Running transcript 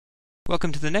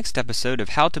Welcome to the next episode of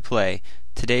How to Play.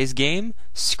 Today's game,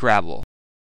 Scrabble.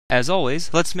 As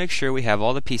always, let's make sure we have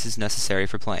all the pieces necessary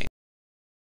for playing.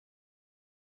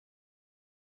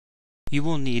 You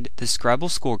will need the Scrabble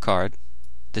scorecard,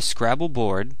 the Scrabble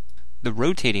board, the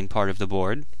rotating part of the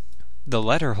board, the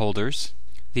letter holders,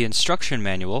 the instruction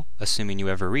manual, assuming you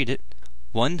ever read it,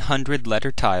 100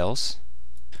 letter tiles,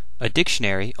 a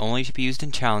dictionary only to be used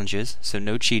in challenges, so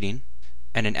no cheating,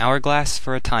 and an hourglass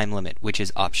for a time limit, which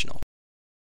is optional.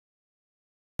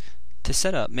 To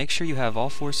set up, make sure you have all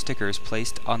 4 stickers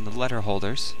placed on the letter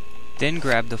holders. Then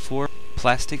grab the 4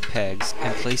 plastic pegs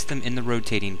and place them in the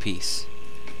rotating piece.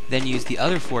 Then use the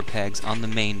other 4 pegs on the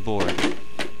main board.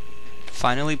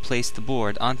 Finally, place the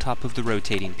board on top of the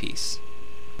rotating piece.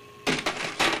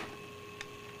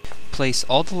 Place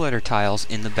all the letter tiles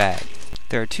in the bag.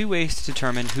 There are 2 ways to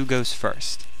determine who goes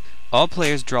first. All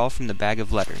players draw from the bag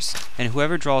of letters, and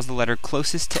whoever draws the letter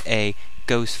closest to A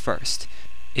goes first.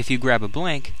 If you grab a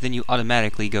blank, then you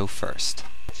automatically go first.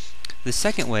 The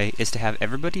second way is to have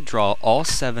everybody draw all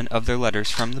 7 of their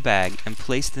letters from the bag and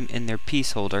place them in their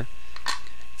piece holder.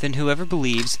 Then whoever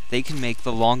believes they can make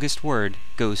the longest word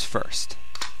goes first.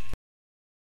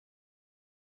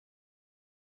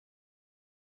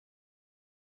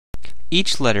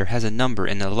 Each letter has a number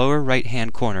in the lower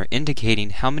right-hand corner indicating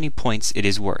how many points it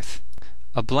is worth.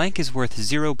 A blank is worth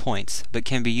 0 points, but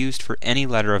can be used for any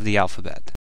letter of the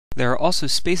alphabet. There are also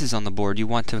spaces on the board you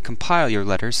want to compile your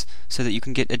letters so that you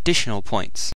can get additional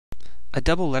points. A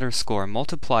double letter score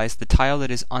multiplies the tile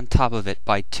that is on top of it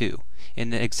by 2. In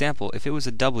the example, if it was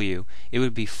a W, it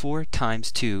would be 4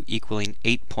 times 2 equaling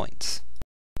 8 points.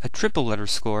 A triple letter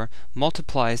score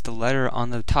multiplies the letter on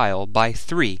the tile by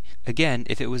 3. Again,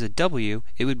 if it was a W,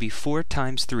 it would be 4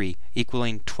 times 3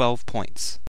 equaling 12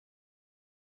 points.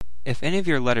 If any of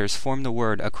your letters form the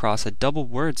word across a double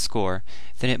word score,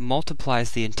 then it multiplies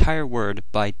the entire word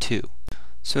by 2.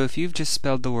 So if you've just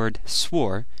spelled the word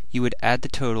swore, you would add the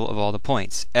total of all the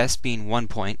points, S being 1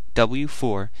 point, W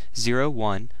 4, 0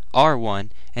 1, R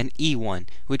 1, and E 1,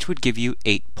 which would give you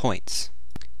 8 points.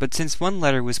 But since one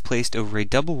letter was placed over a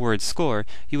double word score,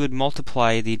 you would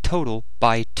multiply the total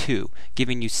by 2,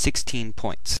 giving you 16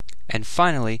 points. And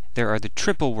finally, there are the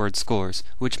triple word scores,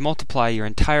 which multiply your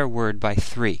entire word by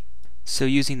 3. So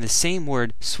using the same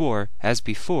word swore as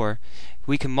before,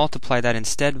 we can multiply that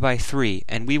instead by 3,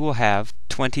 and we will have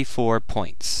 24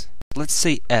 points. Let's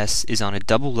say S is on a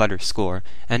double letter score,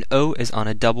 and O is on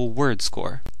a double word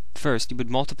score. First, you would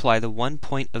multiply the 1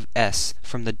 point of S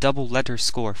from the double letter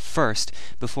score first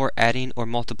before adding or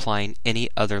multiplying any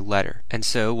other letter. And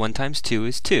so 1 times 2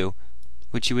 is 2,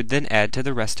 which you would then add to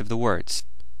the rest of the words,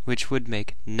 which would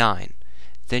make 9.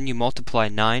 Then you multiply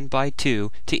 9 by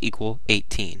 2 to equal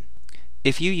 18.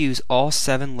 If you use all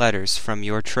 7 letters from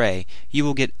your tray, you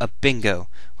will get a bingo,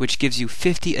 which gives you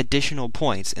 50 additional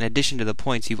points in addition to the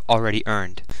points you've already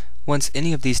earned. Once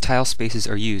any of these tile spaces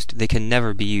are used, they can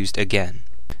never be used again.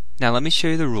 Now let me show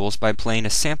you the rules by playing a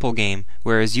sample game,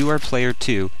 whereas you are player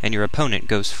 2 and your opponent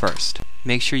goes first.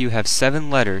 Make sure you have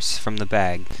 7 letters from the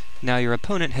bag. Now your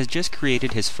opponent has just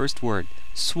created his first word,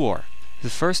 swore. The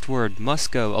first word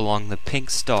must go along the pink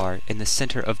star in the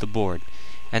center of the board,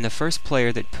 and the first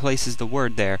player that places the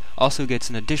word there also gets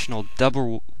an additional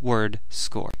double word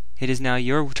score. It is now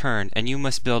your turn, and you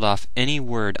must build off any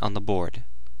word on the board.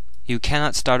 You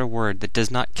cannot start a word that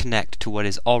does not connect to what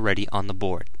is already on the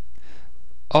board.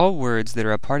 All words that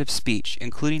are a part of speech,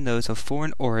 including those of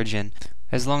foreign origin,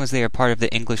 as long as they are part of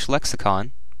the English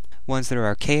lexicon, ones that are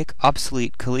archaic,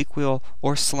 obsolete, colloquial,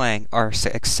 or slang, are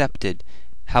accepted.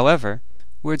 However,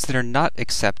 words that are not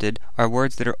accepted are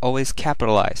words that are always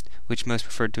capitalized, which most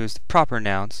referred to as the proper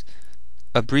nouns,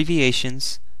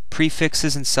 abbreviations,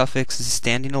 prefixes and suffixes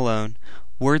standing alone,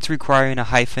 words requiring a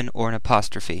hyphen or an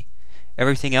apostrophe.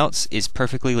 Everything else is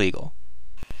perfectly legal.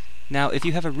 Now, if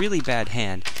you have a really bad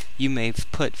hand, you may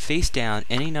put face down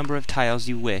any number of tiles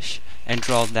you wish and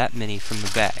draw that many from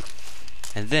the bag.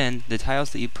 And then, the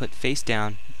tiles that you put face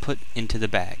down, put into the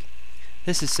bag.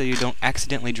 This is so you don't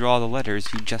accidentally draw the letters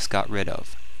you just got rid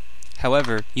of.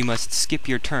 However, you must skip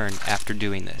your turn after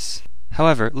doing this.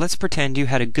 However, let's pretend you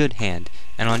had a good hand,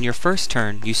 and on your first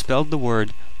turn you spelled the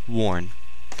word worn.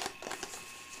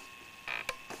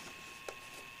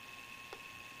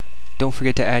 Don't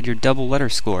forget to add your double letter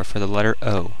score for the letter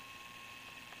O.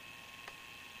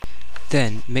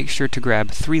 Then, make sure to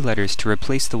grab 3 letters to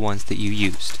replace the ones that you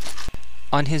used.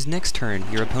 On his next turn,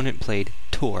 your opponent played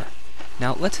tore.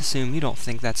 Now, let's assume you don't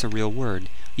think that's a real word.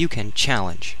 You can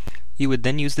challenge. You would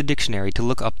then use the dictionary to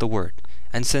look up the word,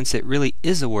 and since it really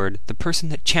is a word, the person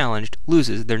that challenged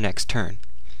loses their next turn.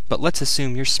 But let's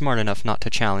assume you're smart enough not to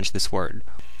challenge this word.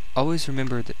 Always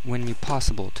remember that when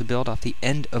possible to build off the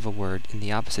end of a word in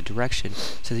the opposite direction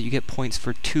so that you get points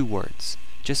for 2 words.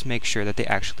 Just make sure that they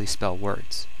actually spell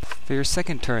words. For your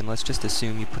second turn, let's just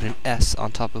assume you put an S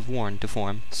on top of worn to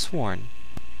form sworn.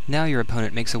 Now your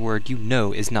opponent makes a word you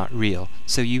know is not real,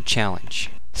 so you challenge.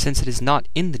 Since it is not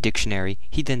in the dictionary,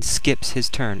 he then skips his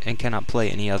turn and cannot play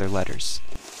any other letters.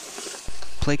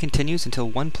 Play continues until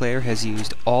one player has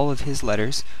used all of his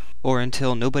letters, or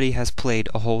until nobody has played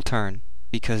a whole turn,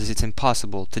 because it's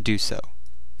impossible to do so.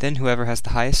 Then whoever has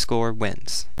the highest score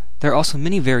wins. There are also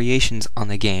many variations on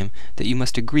the game that you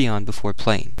must agree on before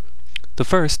playing. The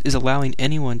first is allowing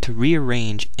anyone to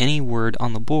rearrange any word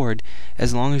on the board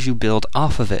as long as you build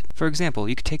off of it. For example,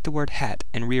 you could take the word hat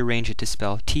and rearrange it to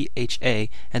spell T-H-A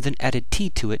and then add a T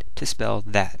to it to spell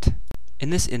that. In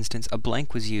this instance, a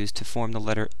blank was used to form the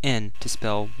letter N to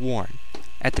spell worn.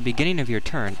 At the beginning of your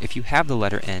turn, if you have the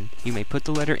letter N, you may put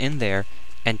the letter in there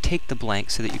and take the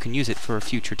blank so that you can use it for a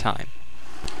future time.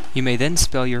 You may then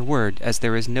spell your word, as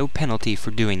there is no penalty for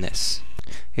doing this.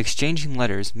 Exchanging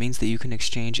letters means that you can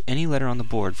exchange any letter on the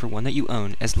board for one that you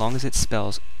own as long as it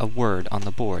spells a word on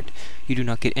the board. You do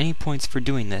not get any points for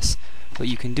doing this, but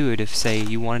you can do it if, say,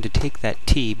 you wanted to take that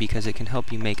T because it can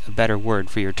help you make a better word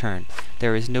for your turn.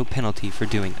 There is no penalty for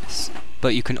doing this,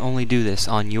 but you can only do this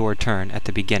on your turn at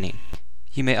the beginning.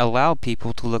 You may allow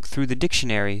people to look through the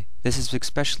dictionary. This is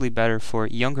especially better for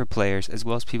younger players as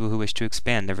well as people who wish to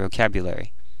expand their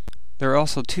vocabulary. There are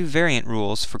also 2 variant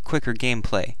rules for quicker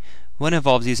gameplay. One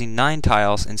involves using 9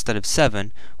 tiles instead of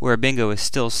 7, where a bingo is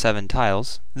still 7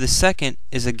 tiles. The second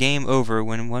is a game over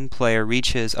when one player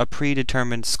reaches a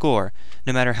predetermined score,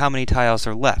 no matter how many tiles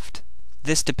are left.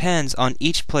 This depends on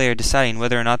each player deciding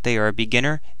whether or not they are a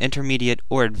beginner, intermediate,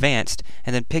 or advanced,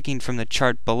 and then picking from the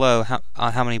chart below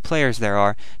how many players there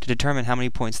are to determine how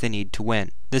many points they need to win.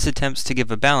 This attempts to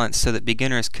give a balance so that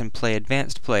beginners can play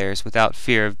advanced players without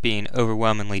fear of being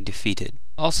overwhelmingly defeated.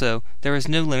 Also, there is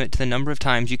no limit to the number of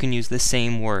times you can use the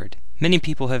same word. Many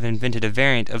people have invented a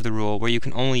variant of the rule where you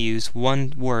can only use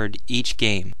 1 word each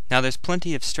game. Now there's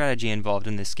plenty of strategy involved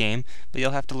in this game, but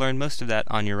you'll have to learn most of that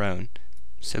on your own.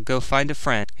 So go find a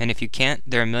friend, and if you can't,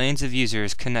 there are millions of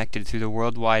users connected through the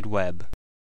World Wide Web.